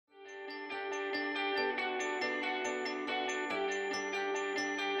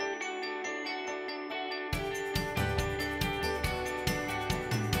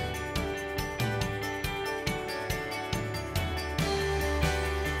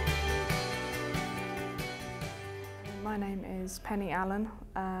My name is Penny Allan.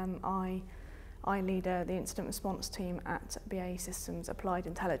 I lead the incident response team at BAE Systems Applied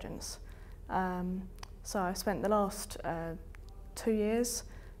Intelligence. So I've spent the last 2 years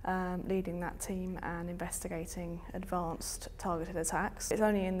leading that team and investigating advanced targeted attacks. It's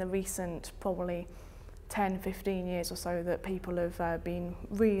only in the recent probably 10-15 years or so that people have been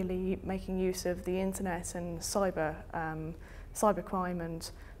really making use of the internet and cybercrime and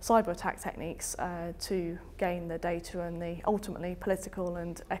cyber attack techniques to gain the data and the ultimately political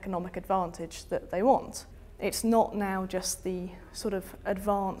and economic advantage that they want. It's not now just the sort of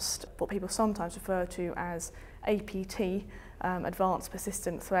advanced, what people sometimes refer to as APT, advanced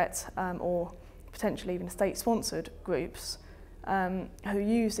persistent threat, or potentially even state-sponsored groups who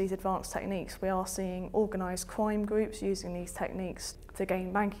use these advanced techniques. We are seeing organised crime groups using these techniques to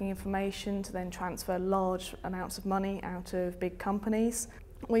gain banking information, to then transfer large amounts of money out of big companies.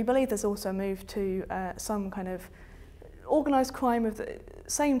 We believe there's also a move to some kind of organised crime of the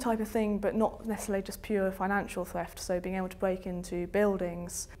same type of thing, but not necessarily just pure financial theft, so being able to break into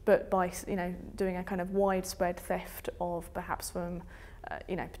buildings, but by doing a kind of widespread theft of perhaps from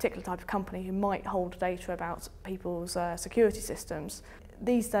a particular type of company who might hold data about people's security systems.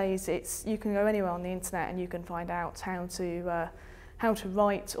 These days you can go anywhere on the internet and you can find out how to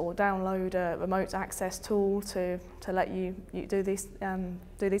write or download a remote access tool to let you do these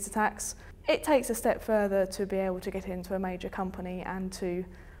attacks. It takes a step further to be able to get into a major company and to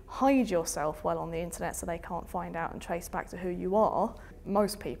hide yourself well on the internet so they can't find out and trace back to who you are.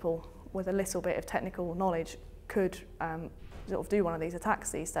 Most people with a little bit of technical knowledge could sort of do one of these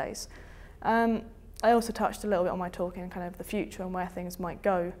attacks these days. I also touched a little bit on my talk in kind of the future and where things might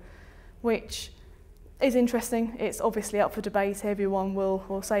go, which is interesting. It's obviously up for debate. Everyone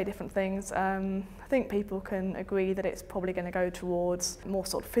will say different things. I think people can agree that it's probably going to go towards more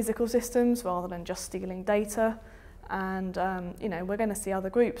sort of physical systems rather than just stealing data. And we're going to see other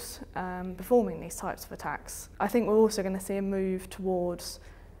groups performing these types of attacks. I think we're also going to see a move towards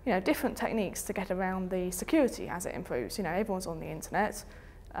different techniques to get around the security as it improves. Everyone's on the internet.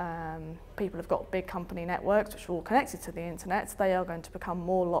 People have got big company networks which are all connected to the internet. They are going to become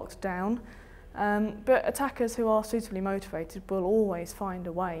more locked down. But attackers who are suitably motivated will always find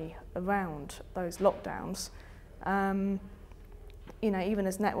a way around those lockdowns. Even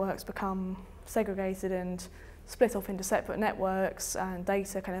as networks become segregated and split off into separate networks and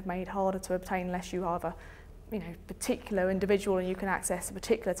data kind of made harder to obtain unless you have a particular individual and you can access a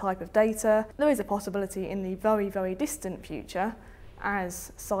particular type of data. There is a possibility in the very, very distant future,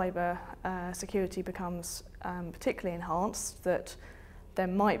 as cyber security becomes particularly enhanced, that there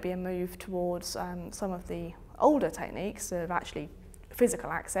might be a move towards some of the older techniques of actually physical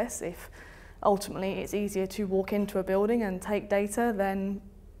access. If ultimately it's easier to walk into a building and take data, then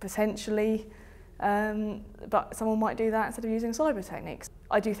potentially but someone might do that instead of using cyber techniques.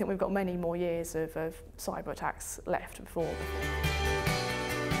 I do think we've got many more years of cyber attacks left before.